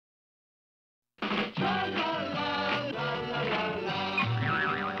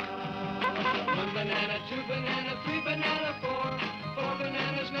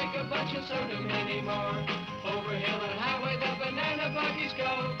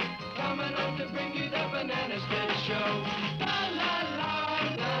show. La la la,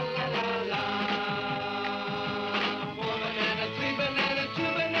 la la la la. 4 banana, 3 banana, 2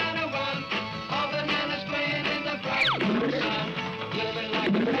 banana, 1. All bananas playing in the bright sun. Living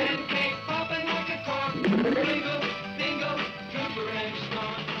like a pancake, popping like a cork. Bingo, bingo, Trooper and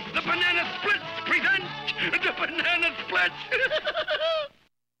Snork. The Banana Splits present the Banana Splits.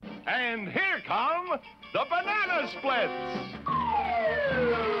 And here come the Banana Splits.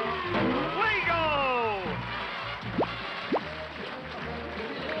 Lego!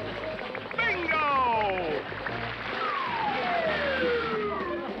 Bingo!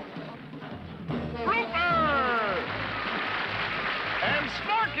 Grouper! And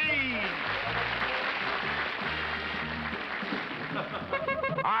Snorky!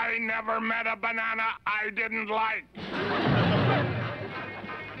 I never met a banana I didn't like.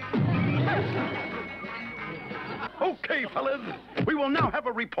 Okay, fellas, we will now have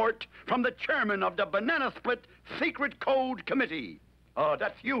a report from the chairman of the Banana Split Secret Code Committee.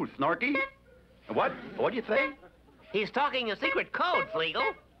 That's you, Snorky. What? What'd you say? He's talking a secret code,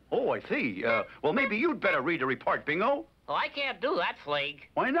 Fleagle. Oh, I see. Well, maybe you'd better read the report, Bingo. Oh, I can't do that, Fleag.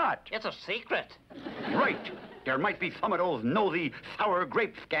 Why not? It's a secret. Right. There might be some of those nosy sour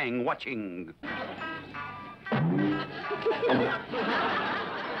grapes gang watching.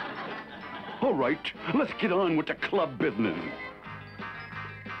 All right, let's get on with the club business.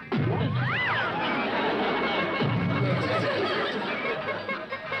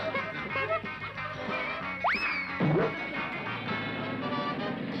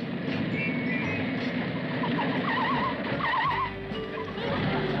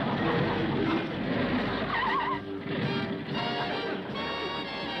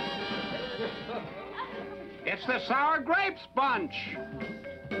 It's the Sour Grapes Bunch.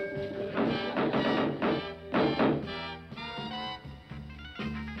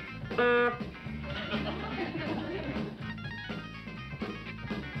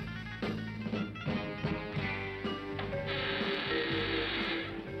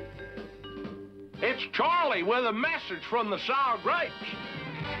 It's Charlie with a message from the Sour Grapes.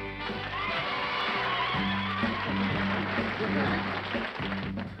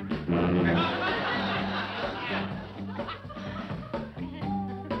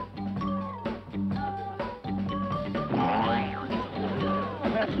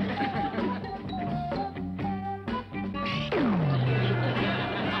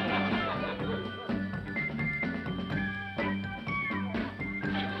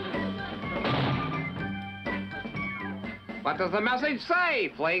 What does the message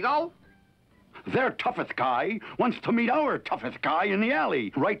say, Fleagle? Their toughest guy wants to meet our toughest guy in the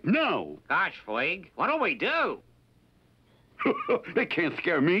alley right now. Gosh, Fleag, what do we do? They can't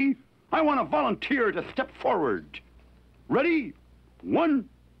scare me. I want a volunteer to step forward. Ready? 1,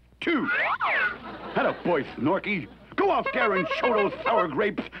 2. Atta boy, Snorky. Go out there and show those sour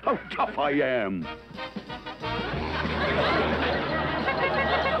grapes how tough I am.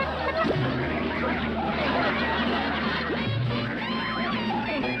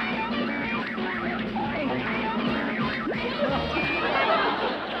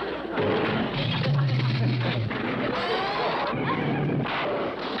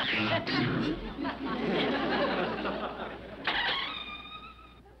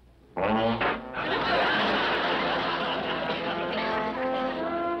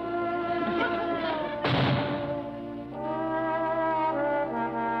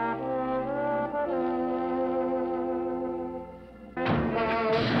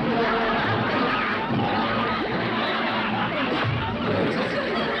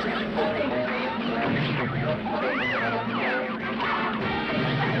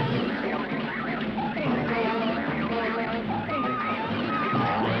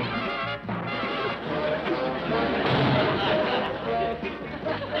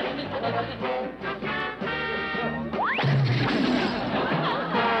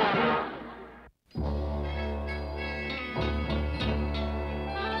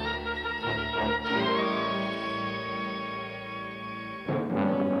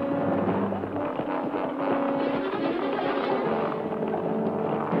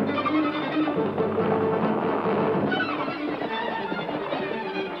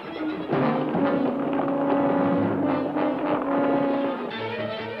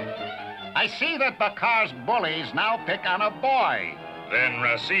 I see that Bakar's bullies now pick on a boy. Then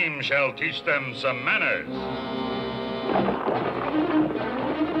Racine shall teach them some manners.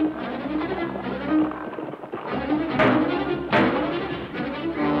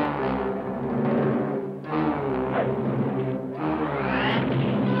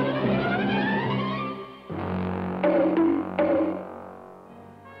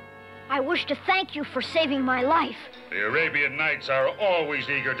 I wish to thank you for saving my life. The Arabian Nights are always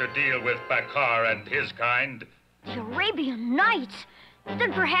eager to deal with Bakar and his kind. The Arabian Nights?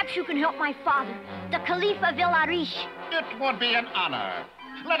 Then perhaps you can help my father, the Caliph of El Arish. It would be an honor.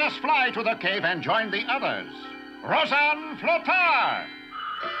 Let us fly to the cave and join the others. Rosan Flotar!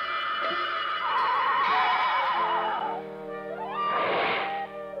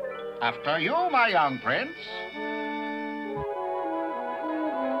 After you, my young prince.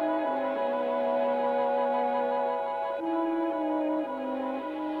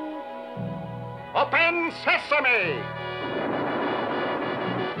 Open sesame!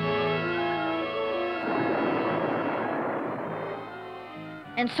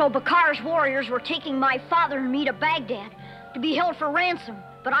 And so Bakar's warriors were taking my father and me to Baghdad to be held for ransom,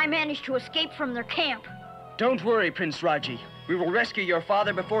 but I managed to escape from their camp. Don't worry, Prince Raji. We will rescue your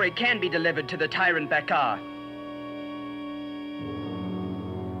father before he can be delivered to the tyrant Bakar.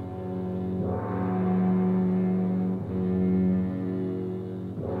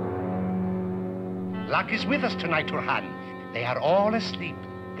 Luck is with us tonight, Turhan. They are all asleep.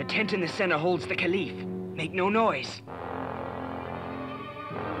 The tent in the center holds the Caliph. Make no noise.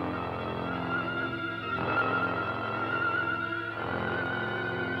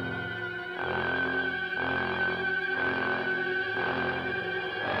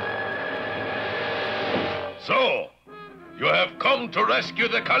 So, you have come to rescue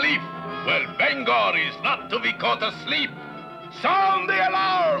the Caliph. Well, Bengar is not to be caught asleep. Sound the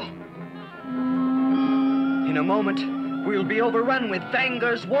alarm! In a moment, we'll be overrun with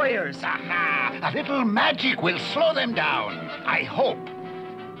Vangar's warriors. Aha! A little magic will slow them down. I hope.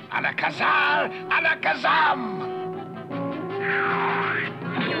 Alakazar! Alakazam!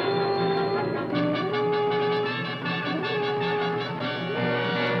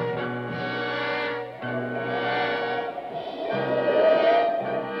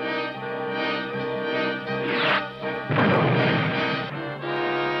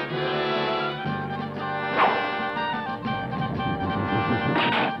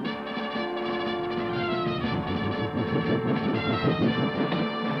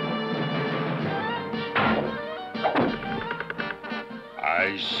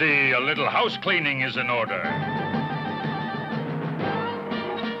 I see a little house cleaning is in order.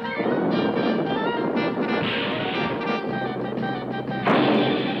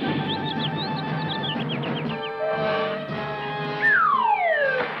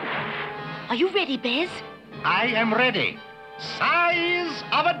 Are you ready, Bez? I am ready. Size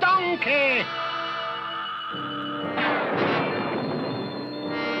of a donkey!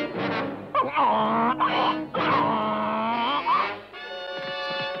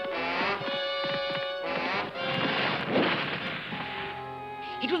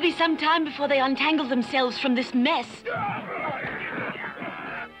 It will be some time before they untangle themselves from this mess.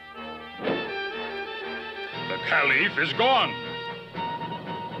 The Caliph is gone.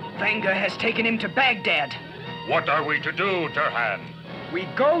 Vangar has taken him to Baghdad. What are we to do, Turhan? We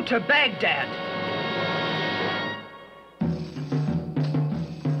go to Baghdad.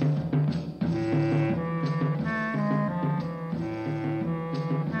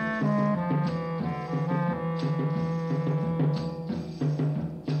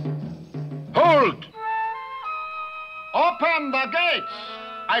 Hold! Open the gates!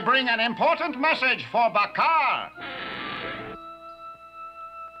 I bring an important message for Bakar.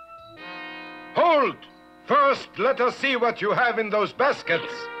 Hold! First, let us see what you have in those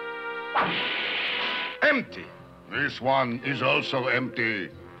baskets. Empty. This one is also empty.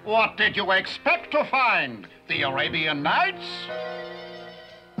 What did you expect to find? The Arabian Nights?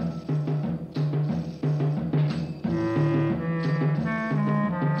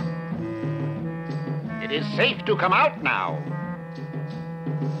 It is safe to come out now.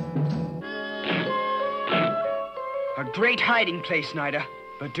 A great hiding place, Nida.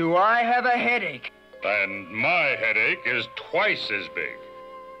 But do I have a headache? And my headache is twice as big.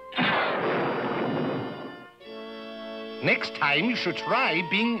 Next time you should try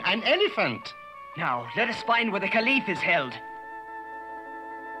being an elephant. Now, let us find where the Caliph is held.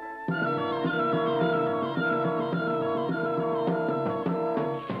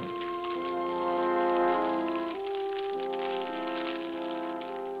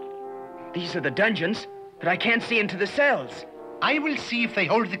 These are the dungeons, but I can't see into the cells. I will see if they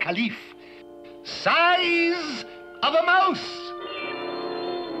hold the Caliph. Size of a mouse!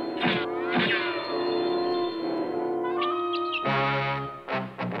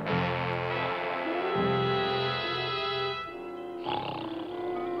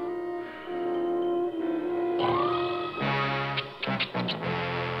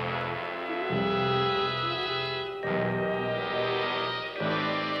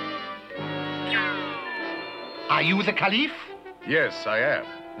 Are you the Caliph? Yes, I am.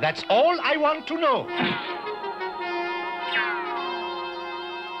 That's all I want to know.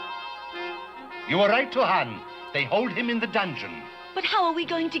 You were right, Tuhan. They hold him in the dungeon. But how are we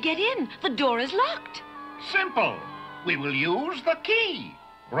going to get in? The door is locked. Simple. We will use the key.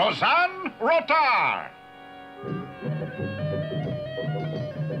 Roseanne Rotar.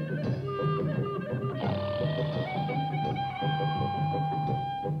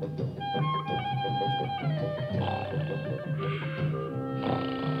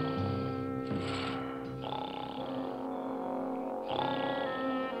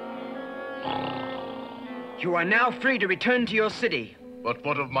 You are now free to return to your city. But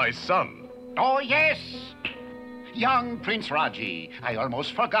what of my son? Oh, yes. Young Prince Raji. I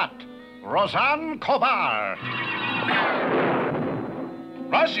almost forgot. Roseanne Kobar.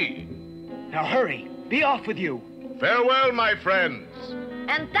 Raji! Now hurry. Be off with you. Farewell, my friends.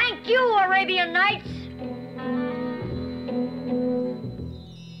 And thank you, Arabian Nights.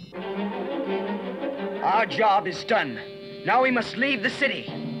 Our job is done. Now we must leave the city.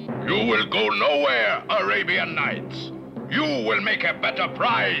 You will go nowhere, Arabian Nights. You will make a better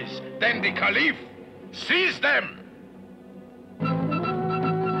prize than the Caliph. Seize them!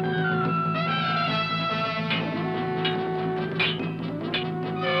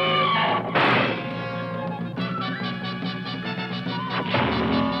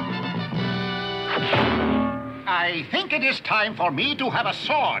 I think it is time for me to have a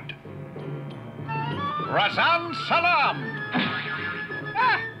sword. Razan Salam.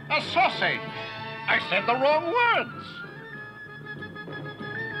 Ah, a sausage. I said the wrong words.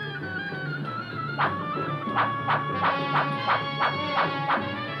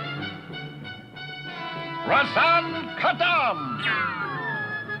 Razan Kadam.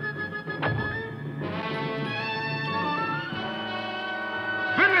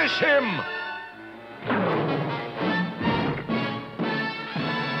 Finish him!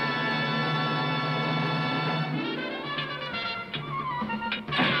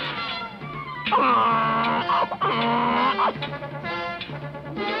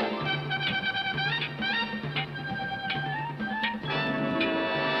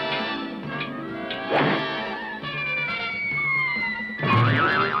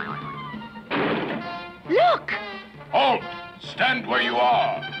 Look! Halt! Stand where you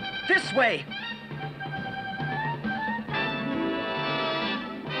are! This way!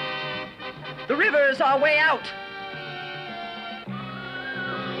 The river is our way out!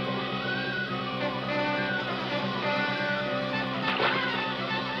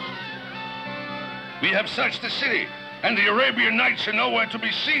 We have searched the city, and the Arabian Nights are nowhere to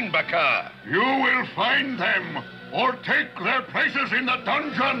be seen, Bakar. You will find them, or take their places in the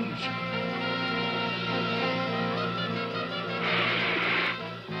dungeons.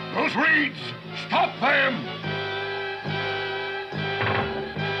 Those reeds, stop them!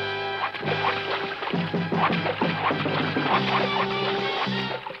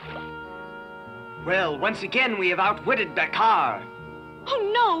 Well, once again we have outwitted Bakar.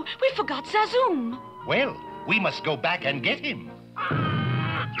 Oh no, we forgot Zazum. Well, we must go back and get him.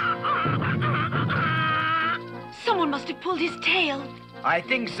 Someone must have pulled his tail. I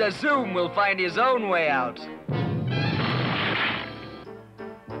think Zazum will find his own way out.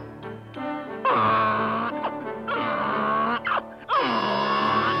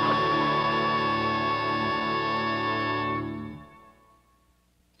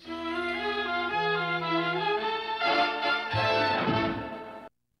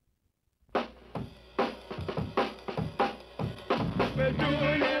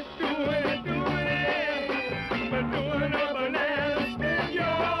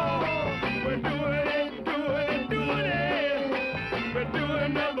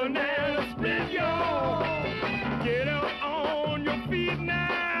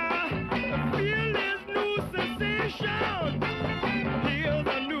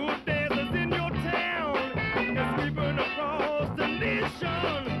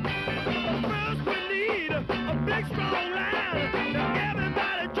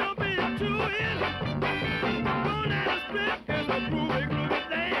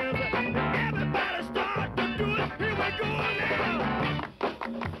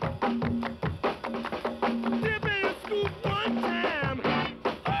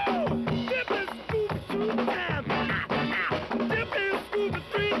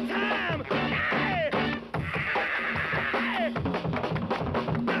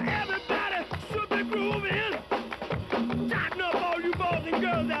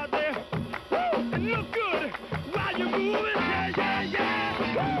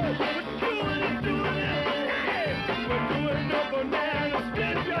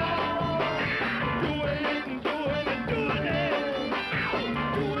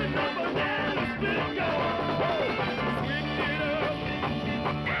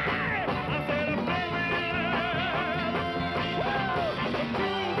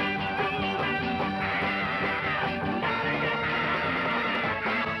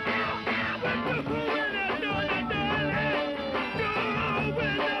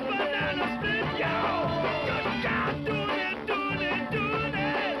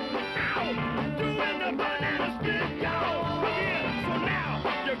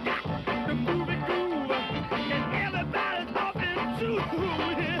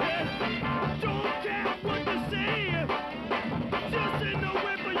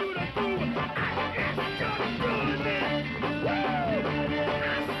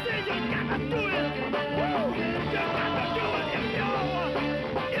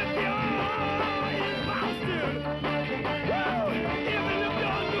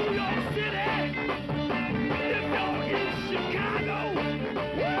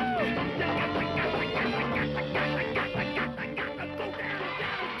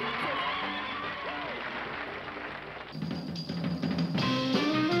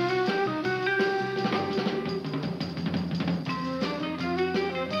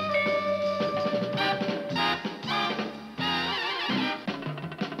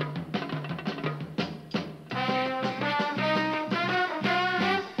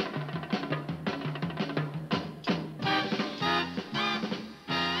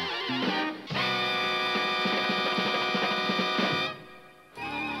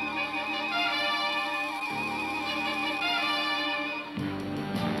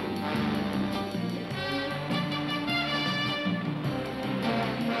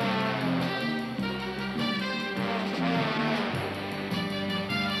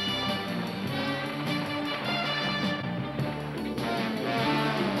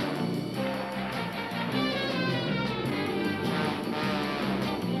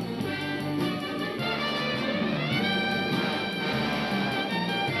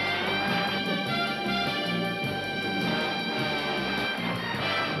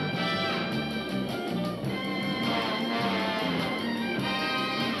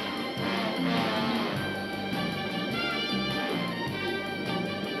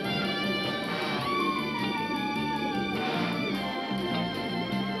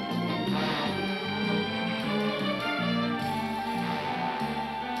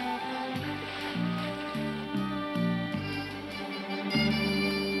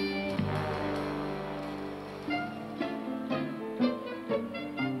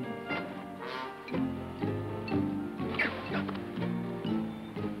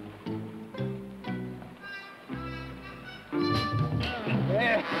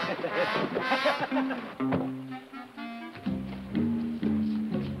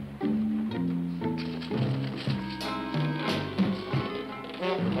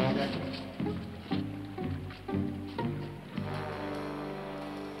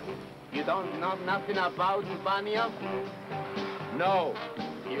 know nothing about Ivanov? No,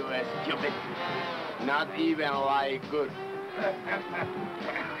 you are stupid. Not even like good.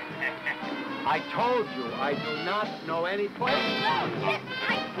 I told you, I do not know any place. No,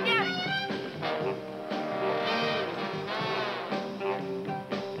 I dare it.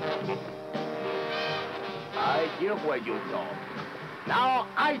 I hear what you told. Now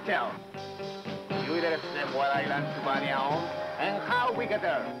I tell. You either accept what I learned to Banyan and how we get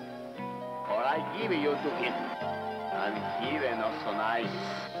there. Or I give you to him. And he not so nice.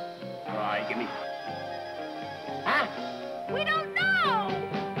 Like me. Huh? We don't know.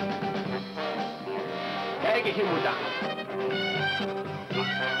 Take him down.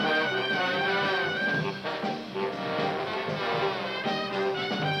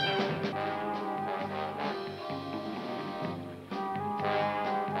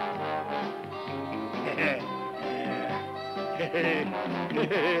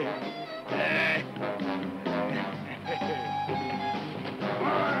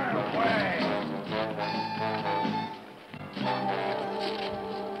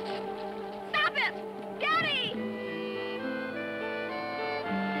 Stop it! Daddy!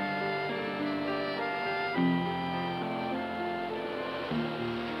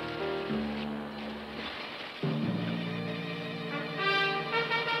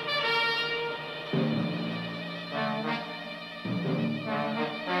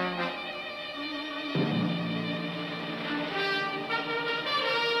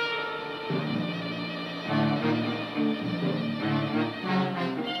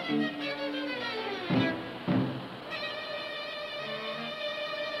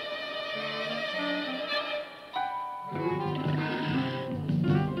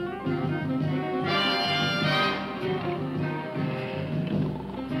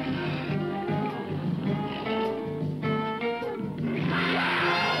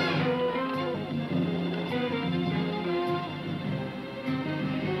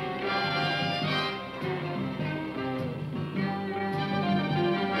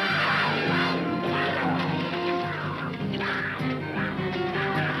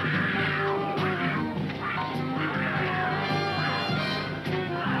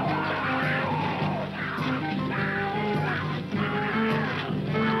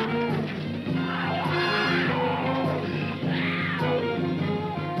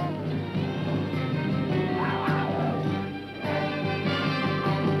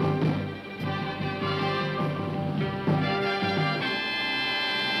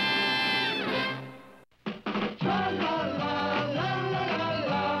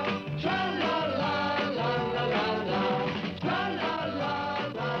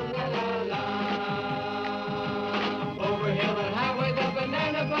 Over hill and highway, the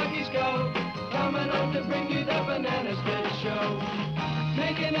banana buggies go. Coming home to bring you the banana split show.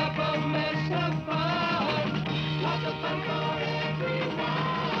 Making up a mess of fun. Lots of fun for everyone.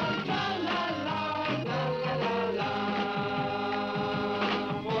 La la la, la la la la.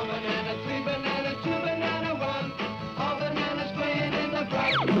 4 bananas, 3 bananas, 2 banana, 1. All bananas playing in the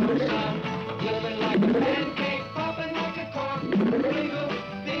bright sun. Living like a